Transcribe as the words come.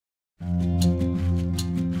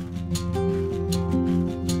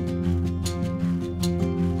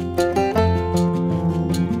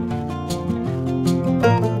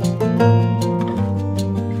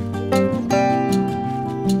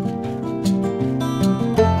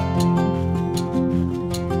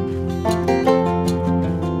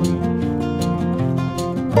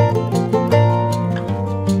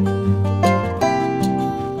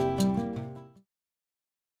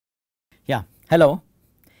Hello,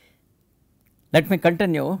 let me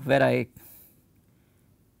continue where I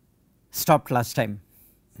stopped last time.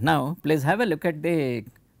 Now, please have a look at the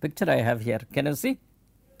picture I have here. Can you see?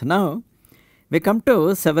 Now, we come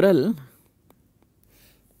to several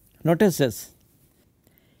notices.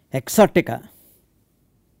 Exotica.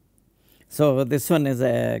 So, this one is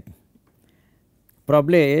a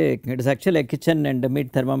probably it is actually a kitchen and a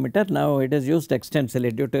meat thermometer. Now, it is used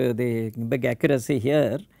extensively due to the big accuracy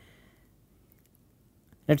here.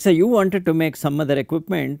 Let us say you wanted to make some other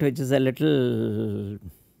equipment which is a little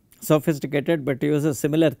sophisticated, but use a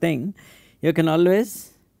similar thing. You can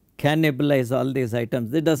always cannibalize all these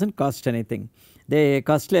items. It does not cost anything. The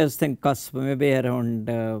costliest thing costs maybe around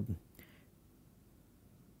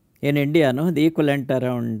in India, no, the equivalent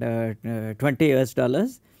around $20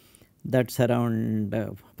 US, that is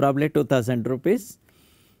around probably 2000 rupees,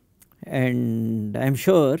 and I am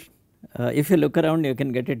sure if you look around you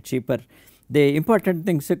can get it cheaper. The important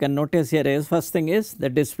things you can notice here is, first thing is the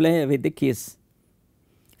display with the keys.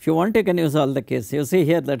 If you want, you can use all the keys. You see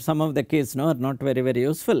here that some of the keys are not very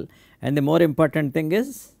useful, and the more important thing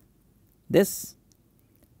is this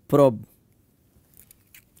probe.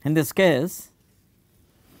 In this case,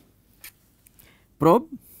 probe,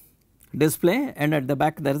 display, and at the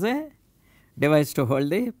back there is a device to hold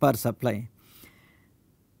the power supply.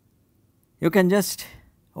 You can just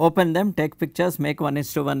open them, take pictures, make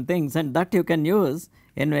 1:1 things, and that you can use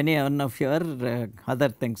in any one of your other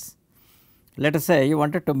things. Let us say you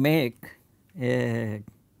wanted to make a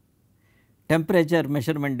temperature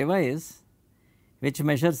measurement device which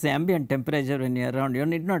measures the ambient temperature when you are around. You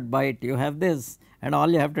need not buy it, you have this, and all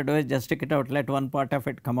you have to do is just stick it out, let one part of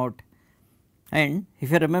it come out. And if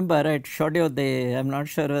you remember, I showed you the, I am not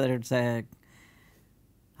sure whether it is a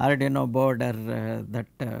Arduino board or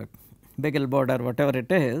that Beagle board or whatever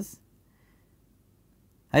it is.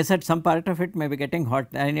 I said some part of it may be getting hot,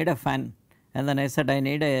 I need a fan, and then I said I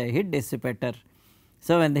need a heat dissipator.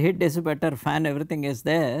 So, when the heat dissipator, fan, everything is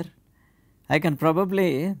there, I can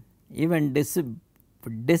probably even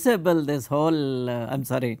disable this whole I am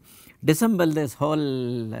sorry, disassemble this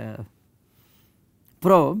whole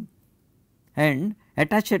probe and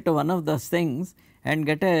attach it to one of those things and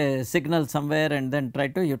get a signal somewhere and then try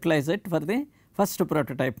to utilize it for the first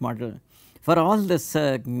prototype model. For all this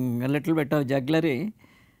little bit of jugglery,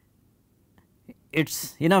 it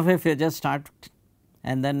is enough if you just start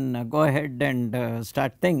and then go ahead and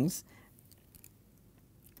start things.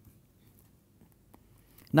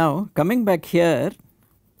 Now, coming back here,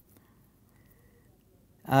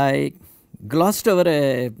 I glossed over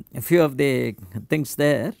a few of the things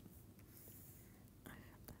there.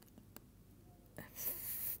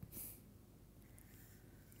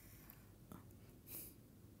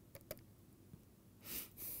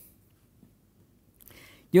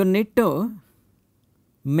 You need to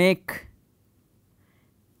make,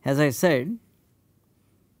 as I said,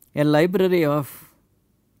 a library of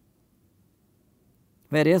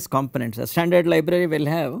various components. A standard library will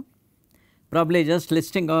have probably just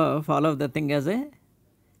listing of all of the thing as a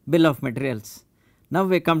bill of materials. Now,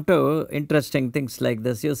 we come to interesting things like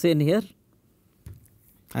this. You see in here,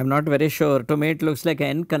 I am not very sure, to me it looks like an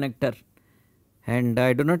N connector, and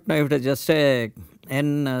I do not know if it is just a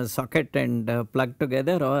N socket and plug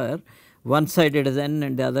together, or one side it is N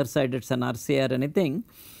and the other side it is an RC or anything.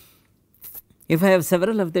 If I have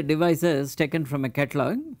several of the devices taken from a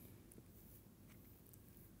catalog,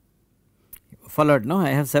 followed, no, I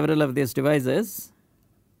have several of these devices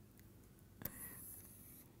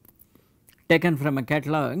taken from a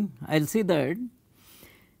catalog, I will see that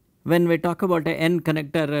when we talk about a N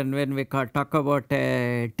connector and when we talk about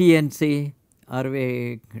a TNC or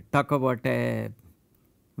we talk about a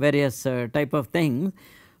various type of things,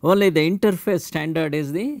 only the interface standard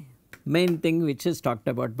is the main thing which is talked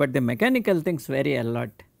about, but the mechanical things vary a lot.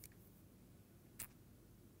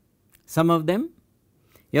 Some of them,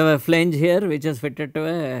 you have a flange here which is fitted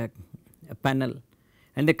to a panel,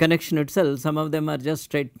 and the connection itself, some of them are just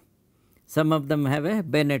straight, some of them have a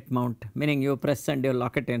bayonet mount, meaning you press and you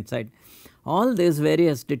lock it inside. All these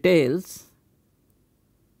various details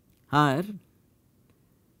are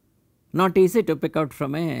not easy to pick out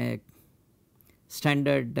from a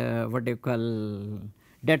standard what do you call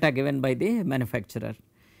data given by the manufacturer.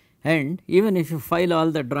 And even if you file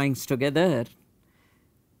all the drawings together,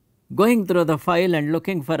 going through the file and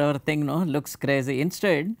looking for our thing, no, looks crazy.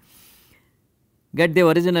 Instead, get the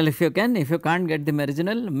original if you can. If you can't get the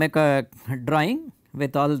original, make a drawing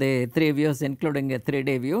with all the 3 views including a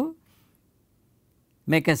 3D view,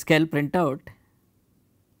 make a scale printout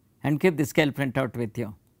and keep the scale printout with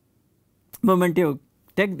you. Moment you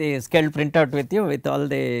take the scale printout with you with all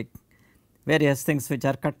the various things which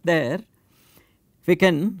are cut there, we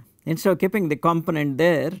can, instead of keeping the component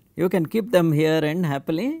there, you can keep them here and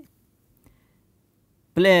happily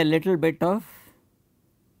play a little bit of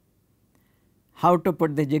how to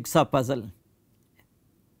put the jigsaw puzzle.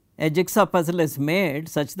 A jigsaw puzzle is made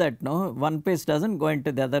such that one piece does not go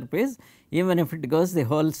into the other piece, even if it goes, the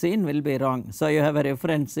whole scene will be wrong. So, you have a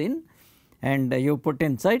reference scene and you put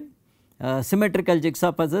inside. Symmetrical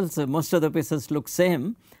jigsaw puzzles, most of the pieces look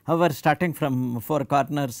same, however starting from 4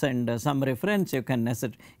 corners and some reference you can nest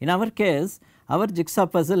it. In our case, our jigsaw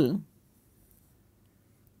puzzle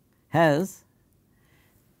has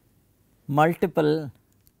multiple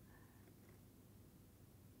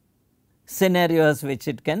scenarios which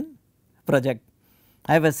it can project.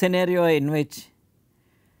 I have a scenario in which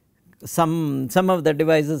some of the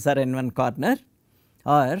devices are in one corner,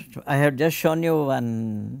 or I have just shown you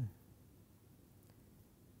one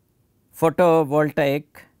photovoltaic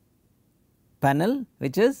panel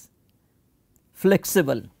which is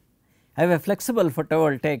flexible. I have a flexible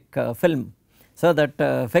photovoltaic film. So,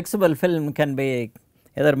 that flexible film can be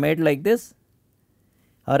either made like this,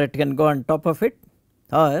 or it can go on top of it,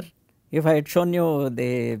 or if I had shown you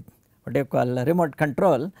the what you call remote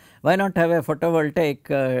control, why not have a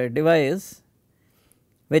photovoltaic device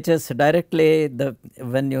which is directly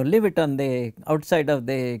when you leave it on the outside of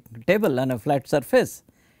the table on a flat surface,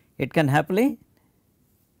 it can happily,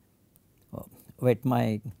 wait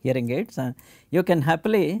my hearing aids, you can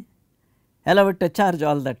happily allow it to charge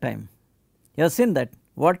all the time. You have seen that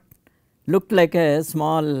what looked like a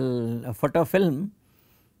small photofilm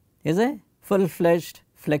is a full fledged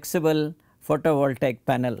flexible photovoltaic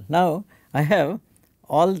panel. Now, I have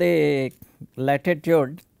all the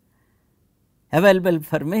latitude available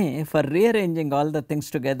for me for rearranging all the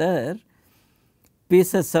things together,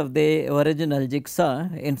 pieces of the original jigsaw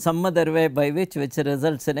in some other way by which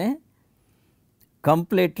results in a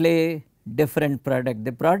completely different product.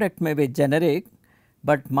 The product may be generic,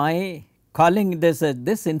 but my calling this at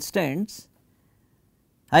this instance,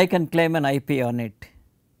 I can claim an IP on it.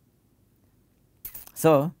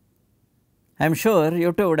 So, I am sure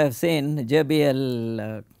you too would have seen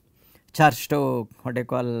JBL charge to what you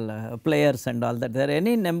call players and all that. There are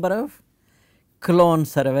any number of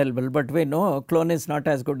clones are available, but we know clone is not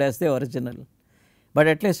as good as the original, but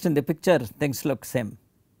at least in the picture things look same.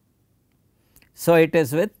 So, it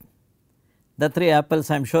is with the 3 apples.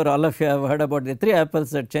 I am sure all of you have heard about the 3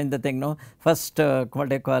 apples that change the thing. First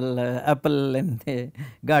what you call apple in the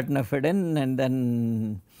Garden of Eden, and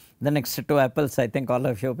then the next 2 apples, I think all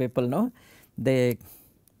of you people know, the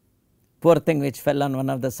poor thing which fell on one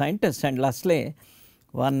of the scientists, and lastly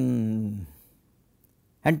one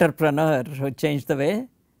entrepreneur who changed the way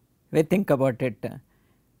we think about it.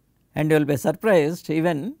 And you will be surprised,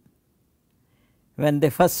 even when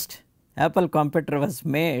the first Apple computer was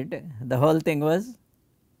made, the whole thing was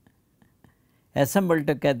assembled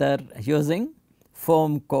together using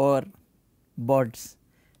foam core boards.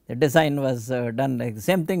 The design was done like the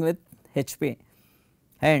same thing with HP,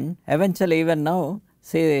 and eventually even now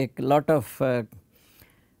see a lot of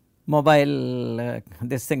mobile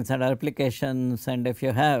these things and applications, and if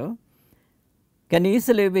you have, can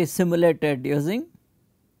easily be simulated using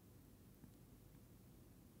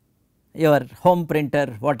your home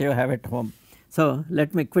printer, what you have at home. So,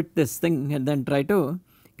 let me quit this thing and then try to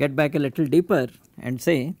get back a little deeper and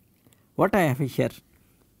see what I have here.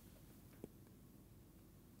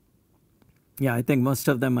 Yeah, I think most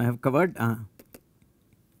of them I have covered.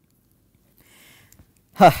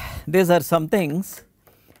 These are some things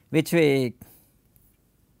which we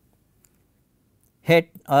hate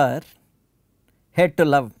or hate to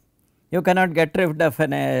love. You cannot get rid of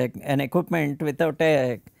an equipment without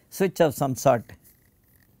a switch of some sort,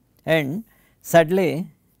 and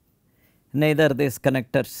sadly neither these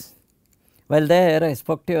connectors. While there I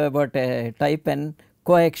spoke to you about a type N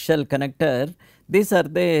coaxial connector. These are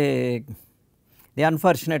the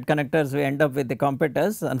unfortunate connectors we end up with the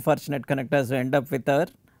computers, unfortunate connectors we end up with our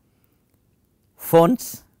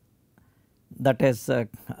phones, that is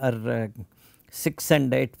our 6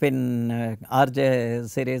 and 8 pin RJ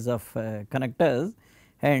series of connectors,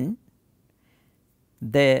 and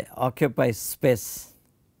they occupy space.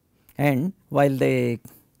 And while the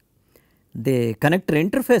connector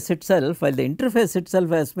interface itself, while the interface itself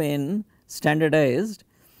has been standardized,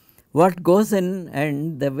 what goes in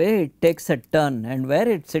and the way it takes a turn and where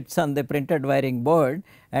it sits on the printed wiring board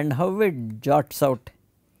and how it jots out.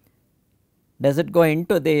 Does it go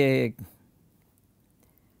into the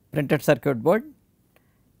printed circuit board,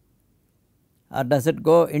 or does it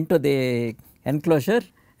go into the enclosure,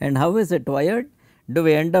 and how is it wired, do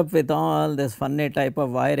we end up with all this funny type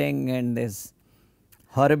of wiring and this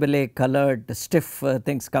horribly colored stiff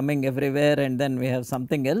things coming everywhere, and then we have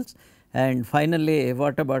something else, and finally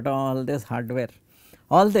what about all this hardware?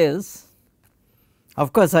 All this,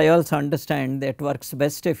 of course, I also understand that works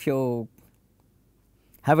best if you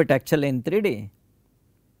have it actually in 3D,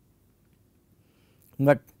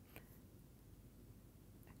 but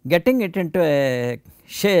getting it into a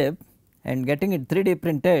shape and getting it 3D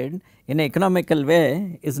printed in an economical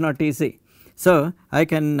way is not easy. So, I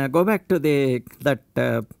can go back to the that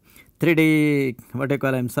 3D what do you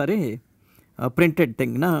call, I am sorry, printed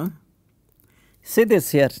thing now. See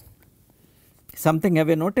this here, something have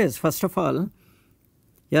you noticed? First of all,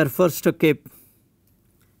 you are forced to keep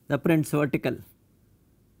the prints vertical,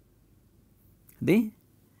 the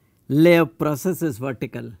layup process is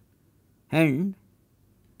vertical, and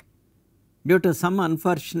due to some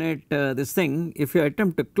unfortunate this thing, if you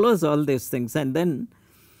attempt to close all these things, and then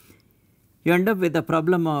you end up with the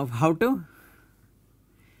problem of how to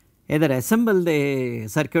either assemble the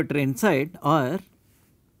circuitry inside, or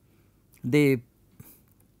the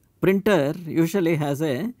printer usually has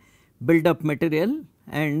a build up material,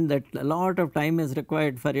 and that a lot of time is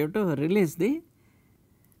required for you to release the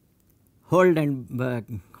holding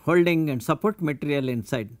and support material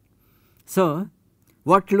inside. So,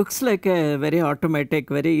 what looks like a very automatic,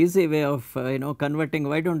 very easy way of converting,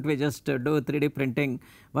 why do not we just do 3D printing,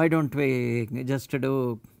 why do not we just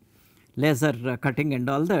do laser cutting and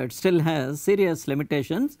all that, still has serious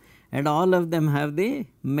limitations, and all of them have the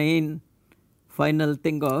main final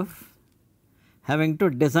thing of having to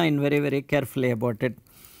design very carefully about it.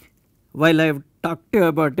 While I have talked to you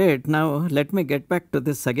about it, now let me get back to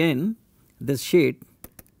this again, this sheet.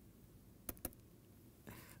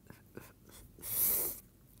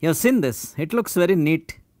 You have seen this, it looks very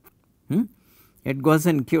neat, it goes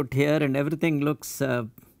in cute here and everything looks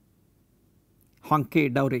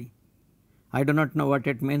honky dory. I do not know what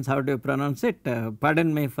it means, how do you pronounce it,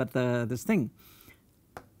 pardon me for this thing,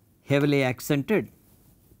 heavily accented.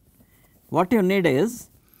 What you need is,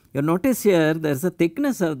 you notice here there is a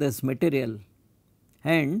thickness of this material,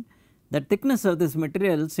 and that thickness of this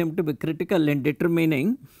material seems to be critical in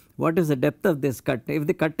determining what is the depth of this cut. If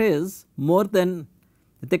the cut is more than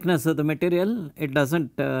the thickness of the material, it does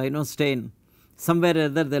not stain, somewhere or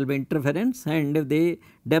other there will be interference, and if the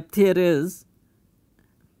depth here is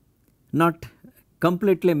not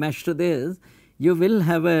completely matched to this, you will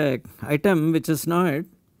have a item which is not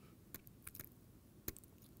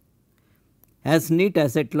as neat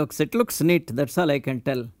as it looks. It looks neat, that is all I can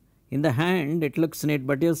tell. In the hand it looks neat,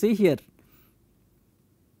 but you see here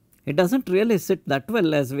it does not really sit that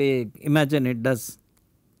well as we imagine it does.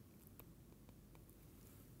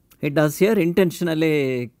 It does here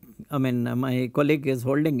intentionally, I mean my colleague is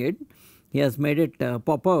holding it, he has made it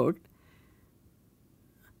pop out,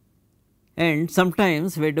 and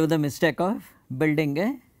sometimes we do the mistake of building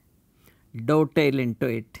a dovetail into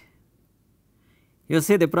it. You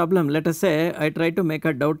see the problem, let us say I try to make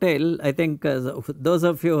a dovetail. I think those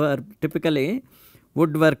of you who are typically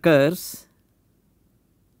woodworkers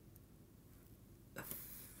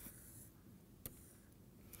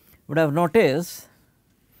would have noticed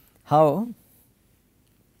how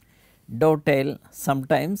dovetail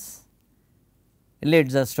sometimes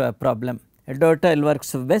leads us to a problem. A dovetail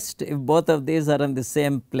works best if both of these are on the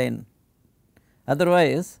same plane,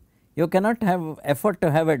 otherwise you cannot have effort to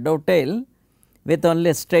have a dovetail with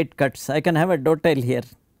only straight cuts. I can have a dovetail here.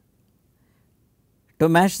 To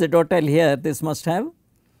match the dovetail here, this must have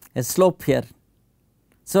a slope here.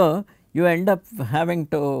 So, you end up having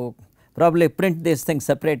to probably print these things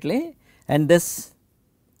separately, and this,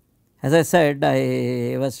 as I said,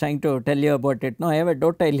 I was trying to tell you about it. No, I have a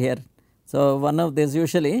dovetail here. So, one of these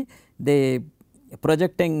usually the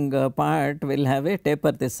projecting part will have a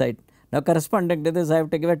taper this side. Now, corresponding to this I have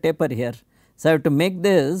to give a taper here. So, I have to make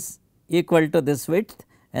this equal to this width,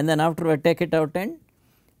 and then afterward take it out and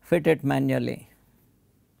fit it manually,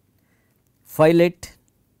 file it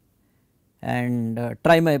and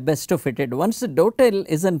try my best to fit it. Once the dovetail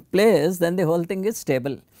is in place, then the whole thing is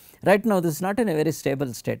stable. Right now this is not in a very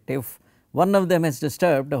stable state. If one of them is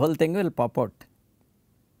disturbed, the whole thing will pop out.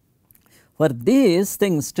 For these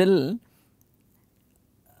things still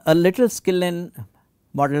a little skill in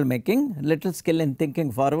model making, little skill in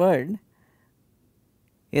thinking forward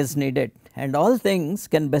is needed, and all things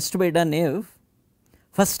can best be done if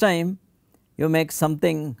first time you make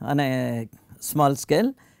something on a small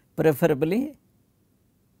scale, preferably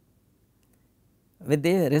with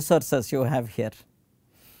the resources you have here.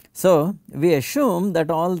 So, we assume that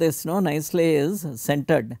all this nicely is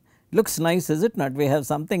centered Looks nice, is it not? We have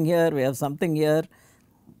something here, we have something here,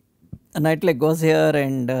 a nightlight goes here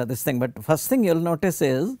and this thing, but first thing you will notice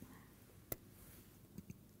is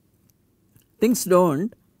things do not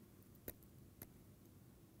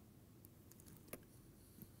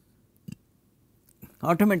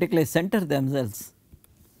automatically center themselves.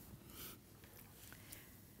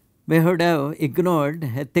 We would have ignored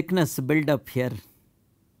a thickness build up here,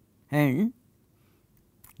 and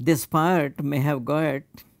this part may have got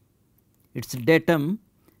its datum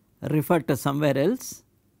referred to somewhere else,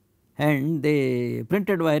 and the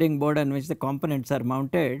printed wiring board on which the components are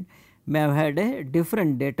mounted may have had a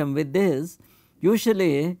different datum. With this,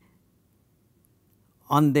 usually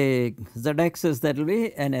on the z axis there will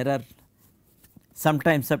be an error,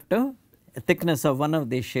 sometimes up to a thickness of one of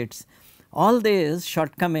these sheets. All these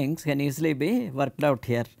shortcomings can easily be worked out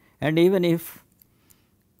here, and even if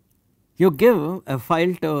you give a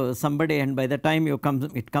file to somebody and by the time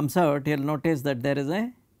it comes out, you will notice that there is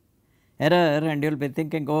a error and you will be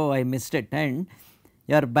thinking, oh, I missed it, and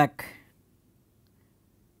you are back.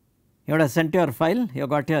 You would have sent your file, you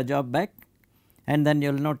got your job back, and then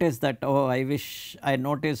you will notice that, oh, I wish I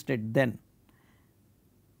noticed it then.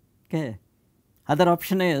 Okay. Other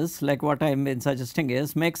option is like what I am been suggesting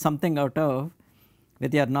is make something out of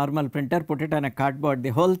with your normal printer, put it on a cardboard, the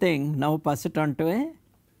whole thing, now pass it on to a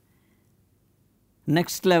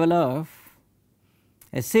next level of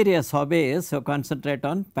a serious hobby is so concentrate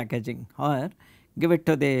on packaging, or give it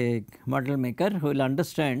to the model maker who will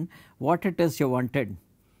understand what it is you wanted.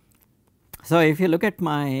 So, if you look at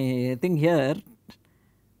my thing here,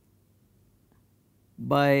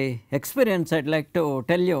 by experience I would like to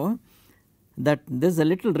tell you that this is a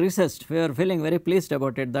little recessed, we are feeling very pleased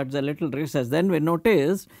about it, that is a little recessed. Then we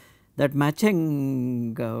noticed that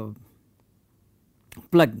matching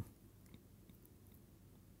plug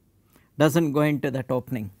does not go into that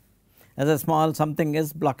opening, as a small something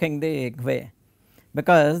is blocking the way,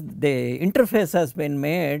 because the interface has been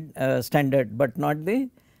made standard, but not the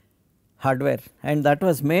hardware, and that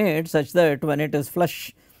was made such that when it is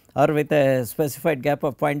flush or with a specified gap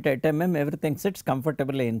of 0.8 mm, everything sits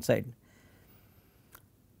comfortably inside.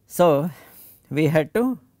 So, we had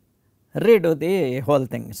to redo the whole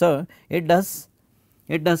thing. So, it does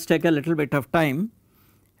take a little bit of time,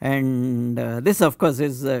 and this of course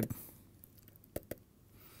is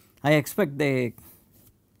I expect the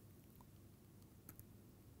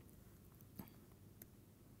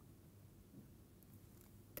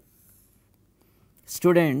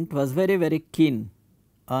student was very keen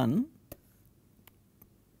on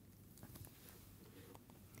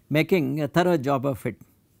making a thorough job of it.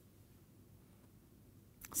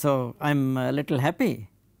 So, I am a little happy,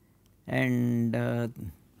 and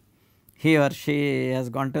he or she has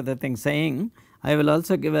gone to the thing saying, I will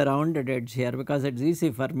also give a rounded edge here because it is easy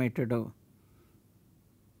for me to do.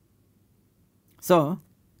 So,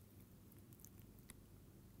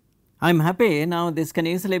 I am happy now. This can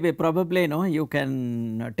easily be probably you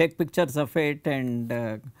can take pictures of it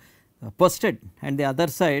and post it, and the other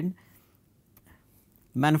side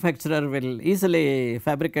manufacturer will easily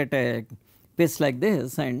fabricate a piece like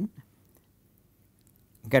this and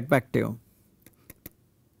get back to you.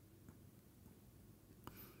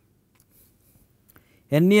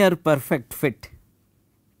 A near perfect fit,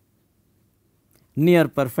 near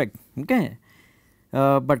perfect, okay.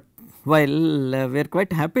 But while we are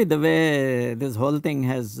quite happy the way this whole thing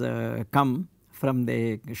has come from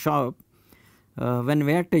the shop, when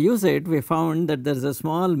we had to use it, we found that there is a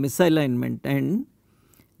small misalignment, and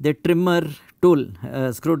the trimmer tool,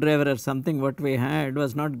 screwdriver or something what we had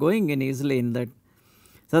was not going in easily in that.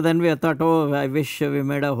 So, then we thought, oh, I wish we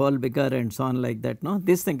made a hole bigger and so on like that. No,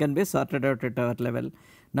 this thing can be sorted out at our level.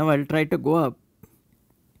 Now, I will try to go up.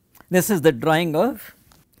 This is the drawing of,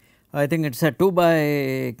 I think it is a 2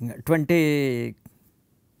 by 20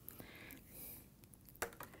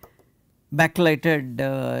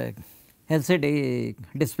 backlighted LCD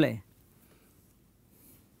display.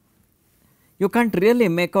 You can't really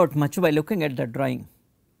make out much by looking at the drawing.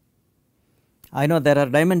 I know there are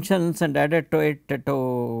dimensions and added to it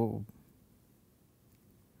to,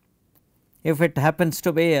 if it happens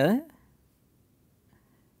to be a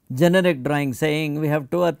generic drawing saying we have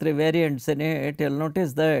 2 or 3 variants in it, you will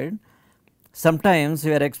notice that sometimes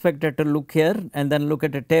we are expected to look here and then look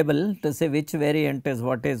at a table to see which variant is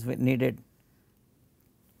what is needed.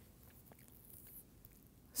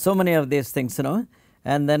 So many of these things,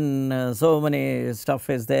 and then so many stuff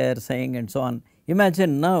is there saying and so on.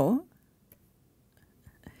 Imagine now,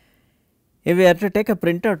 if we are to take a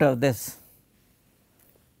printout of this,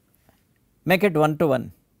 make it 1 to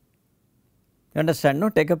 1, You understand, no?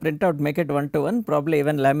 Take a printout, make it 1:1, probably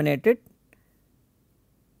even laminate it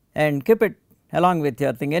and keep it along with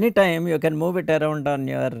your thing. Anytime you can move it around on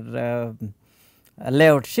your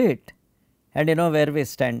layout sheet and you know where we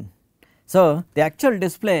stand. So, the actual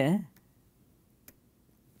display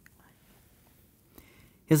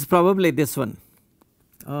is probably this one.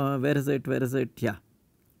 Where is it? Where is it? Yeah.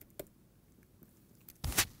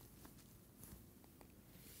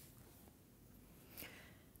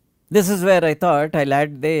 This is where I thought I will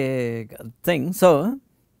add the thing. So,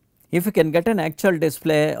 if you can get an actual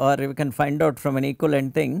display or you can find out from an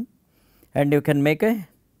equivalent thing and you can make a,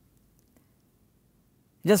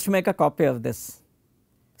 just make a copy of this,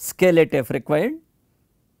 scale it if required,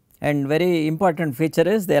 and very important feature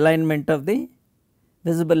is the alignment of the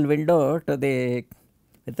visible window to the,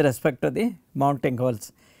 with respect to the mounting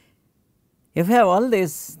holes. If you have all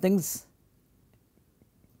these things,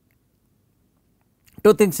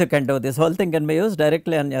 two things you can do. This whole thing can be used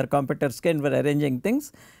directly on your computer screen for arranging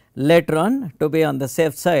things. Later on, to be on the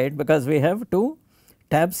safe side, because we have two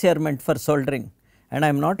tabs here meant for soldering, and I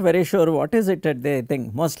am not very sure what is it at the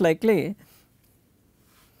thing. Most likely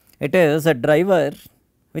it is a driver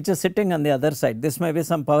which is sitting on the other side. This may be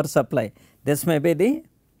some power supply. This may be the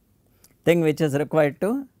thing which is required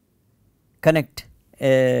to connect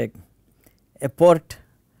a port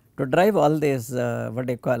to drive all these what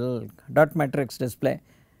do you call dot matrix display.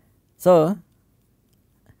 So,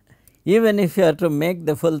 even if you are to make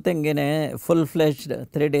the full thing in a full fledged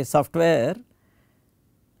 3D software,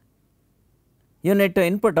 you need to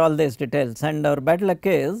input all these details, and our bad luck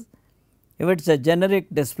is if it is a generic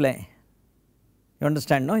display, you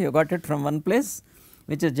understand, no? You got it from one place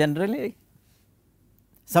which is generally,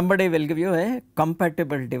 somebody will give you a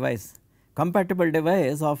compatible device. Compatible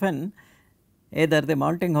device often either the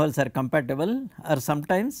mounting holes are compatible or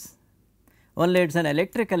sometimes only it is an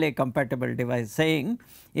electrically compatible device, saying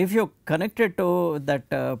if you connect it to that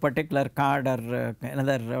particular card or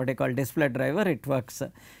another what you call display driver, it works.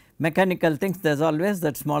 Mechanical things, there is always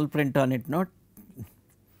that small print on it, no?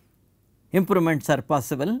 Improvements are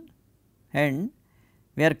possible and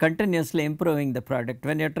we are continuously improving the product.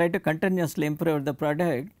 When you try to continuously improve the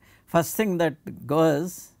product, first thing that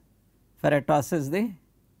goes for a toss is the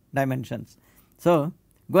dimensions. So,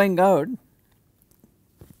 going out,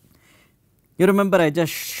 you remember I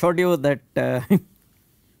just showed you that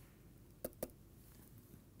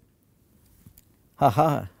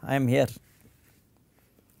haha, I am here.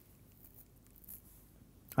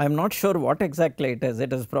 I am not sure what exactly it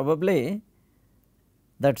is probably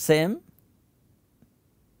that same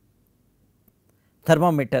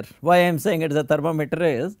thermometer. Why I am saying it is a thermometer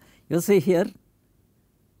is, you see here,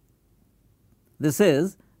 this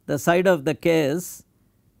is the side of the case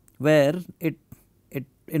where it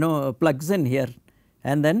you know plugs in here,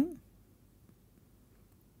 and then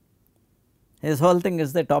this whole thing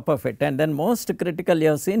is the top of it, and then most critical you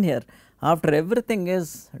have seen here, after everything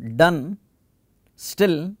is done,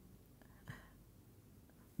 still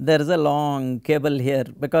there is a long cable here,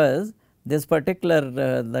 because this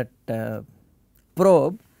particular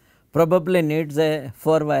probe probably needs a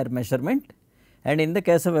 4-wire measurement, and in the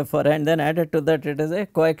case of a 4, and then added to that it is a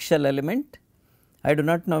coaxial element. I do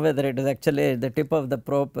not know whether it is actually the tip of the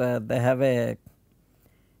probe, they have a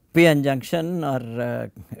PN junction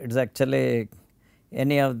or it is actually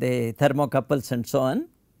any of the thermocouples and so on,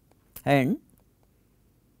 and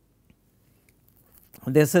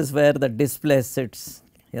this is where the display sits.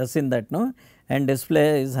 You have seen that, no? And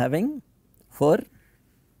display is having 4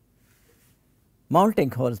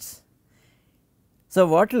 mounting holes. So,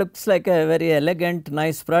 what looks like a very elegant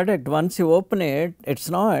nice product, once you open it, it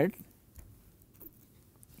is not,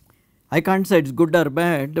 I can't say it is good or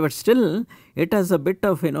bad, but still it has a bit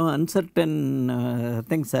of uncertain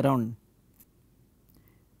things around.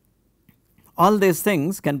 All these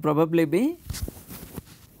things can probably be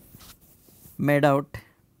made out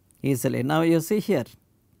easily. Now, you see here,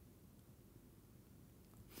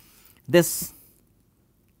 this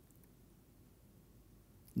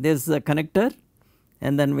is a connector,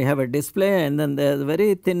 and then we have a display, and then there is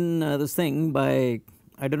very thin this thing by,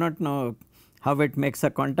 I do not know how it makes a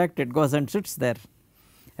contact, it goes and sits there,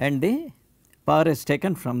 and the power is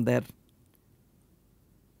taken from there.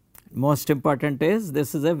 Most important is,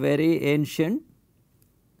 this is a very ancient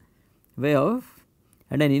way of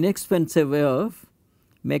and an inexpensive way of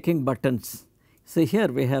making buttons. See here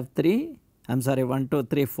we have 3, I am sorry 1, 2,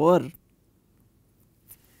 3, 4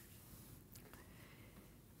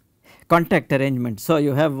 contact arrangements. So,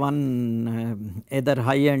 you have one either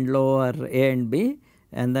high and low or A and B,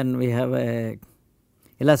 and then we have a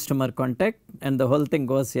elastomer contact, and the whole thing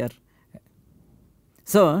goes here.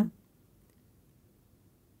 So,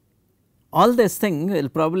 all this thing will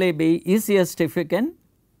probably be easiest if you can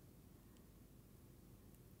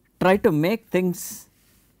try to make things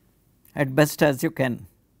at best as you can.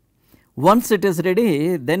 Once it is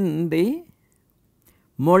ready, then the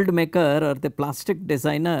mold maker or the plastic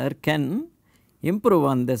designer can improve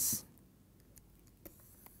on this.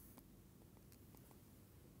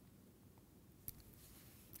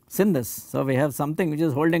 In this. So, we have something which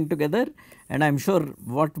is holding together, and I am sure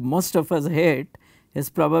what most of us hate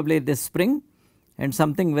is probably this spring and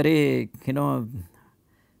something very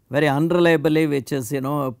very unreliably which is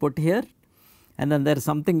put here, and then there is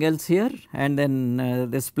something else here, and then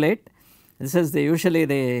this plate. This is usually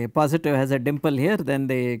the positive has a dimple here, then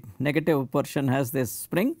the negative portion has this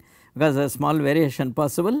spring because a small variation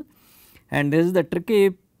possible, and this is the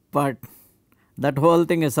tricky part. That whole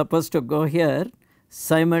thing is supposed to go here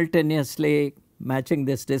simultaneously matching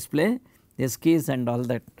this display, these keys and all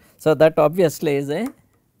that. So, that obviously is a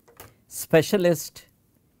specialist,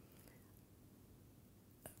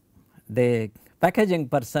 the packaging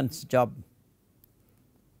person's job.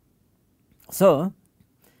 So,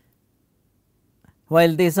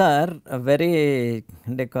 while these are very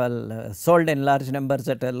they call sold in large numbers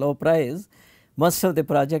at a low price, most of the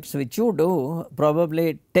projects which you do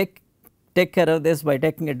probably take care of this by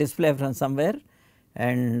taking a display from somewhere,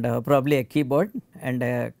 and probably a keyboard and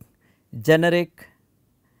a generic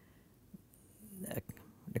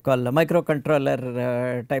they call a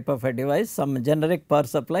microcontroller type of a device, some generic power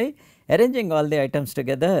supply, arranging all the items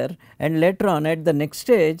together, and later on at the next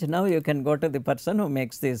stage now you can go to the person who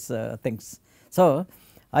makes these things. So,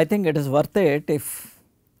 I think it is worth it if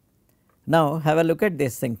now have a look at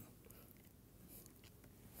this thing.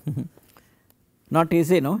 Not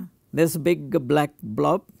easy, no? This big black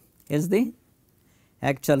blob is the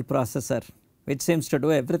actual processor which seems to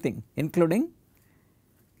do everything, including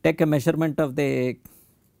take a measurement of the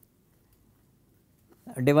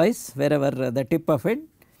device wherever the tip of it,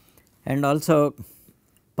 and also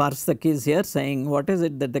parse the keys here saying what is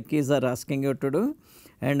it that the keys are asking you to do,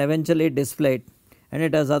 and eventually display it, and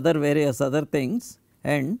it has other various other things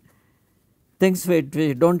and things which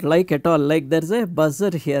we do not like at all, like there is a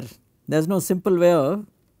buzzer here. There is no simple way of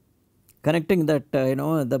connecting that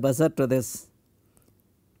the buzzer to this.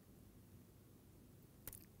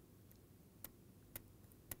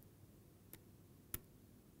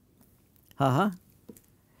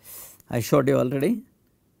 I showed you already.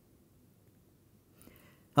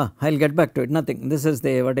 I will get back to it, nothing. This is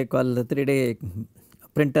the what I call the 3D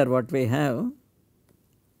printer what we have.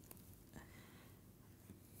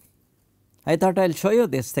 I thought I will show you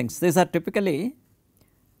these things. These are typically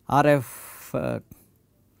RF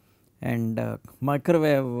and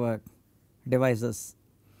microwave devices.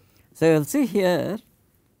 So, you will see here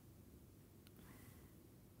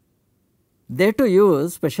they to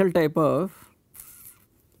use special type of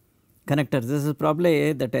connectors. This is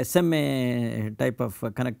probably that SMA type of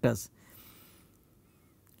connectors,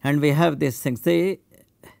 and we have these things.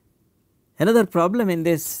 Another problem in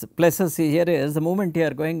these places here is the moment you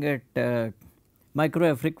are going at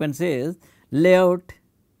microwave frequencies, layout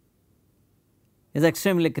is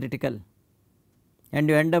extremely critical, and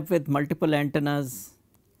you end up with multiple antennas,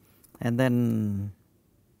 and then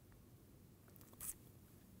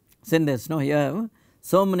in this you have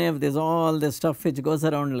so many of this, all this stuff which goes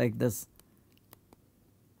around like this,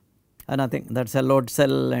 nothing, that is a load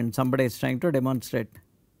cell and somebody is trying to demonstrate.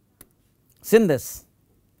 In this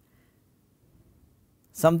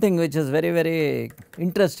something which is very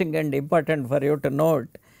interesting and important for you to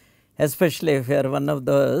note, especially if you are one of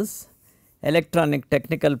those electronic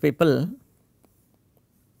technical people,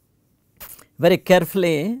 very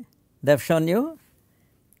carefully they have shown you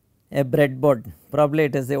a breadboard, probably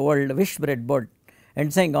it is the old wish breadboard,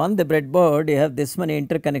 and saying on the breadboard you have this many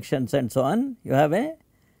interconnections and so on. You have a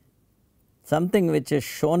something which is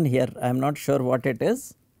shown here, I am not sure what it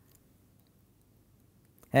is,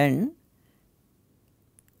 and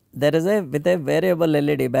there is with a variable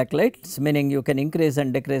LED backlights, meaning you can increase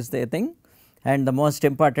and decrease the thing, and the most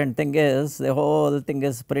important thing is the whole thing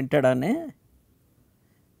is printed on a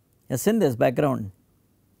in this background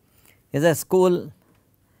is a school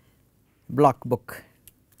block book.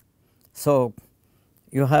 So,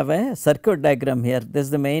 you have a circuit diagram here, this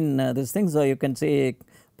is the main this thing. So, you can see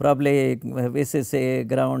probably VCC,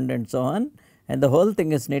 ground and so on, and the whole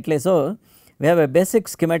thing is neatly. So, we have a basic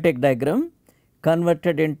schematic diagram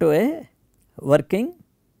converted into a working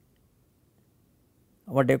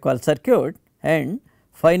what you call circuit, and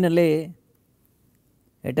finally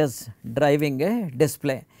it is driving a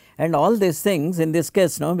display. And all these things in this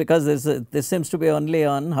case because this seems to be only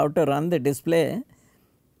on how to run the display,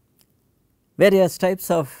 various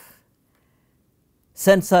types of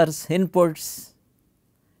sensors inputs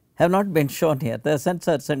have not been shown here. The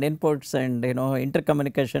sensors and inputs and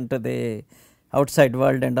intercommunication to the outside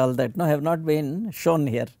world and all that have not been shown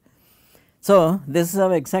here. So, this is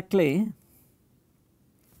how exactly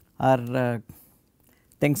our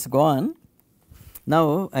things go on.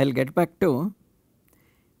 Now, I will get back to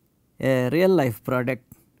a real life product.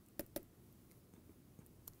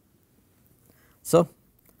 So,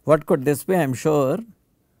 what could this be? I am sure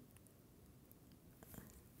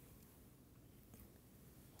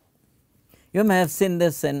you may have seen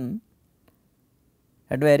this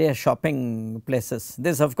at various shopping places.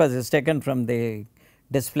 This of course is taken from the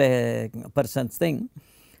display person's thing.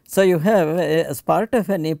 So, you have as part of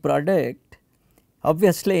any product,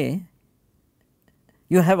 obviously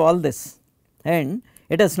you have all this, and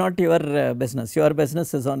it is not your business. Your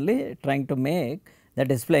business is only trying to make the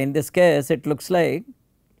display. In this case, it looks like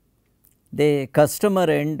the customer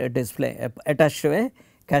end display attached to a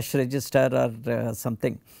cash register or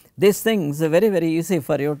something. These things are very easy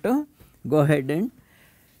for you to go ahead and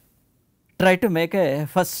try to make a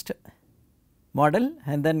first model,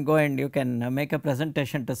 and then go and you can make a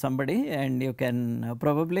presentation to somebody, and you can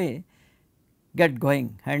probably get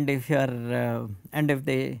going. And if you are and if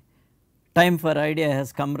the time for idea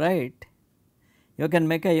has come right, you can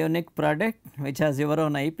make a unique product which has your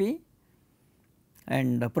own IP,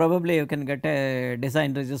 and probably you can get a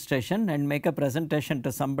design registration and make a presentation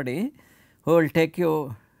to somebody who will take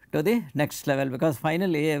you to the next level, because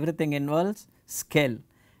finally everything involves scale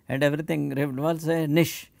and everything involves a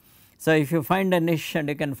niche. So, if you find a niche and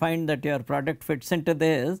you can find that your product fits into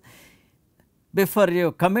this, before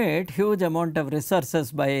you commit huge amount of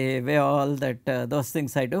resources by way of all that those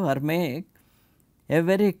things I do, or make a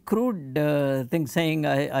very crude thing saying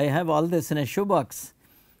I have all this in a shoebox,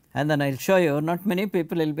 and then I will show you, not many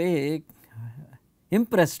people will be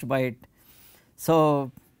impressed by it.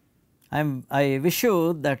 So, I wish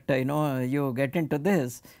you that you get into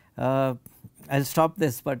this. I will stop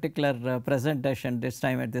this particular presentation this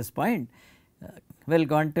time at this point. We will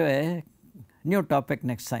go on to a new topic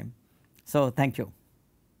next time. So, thank you.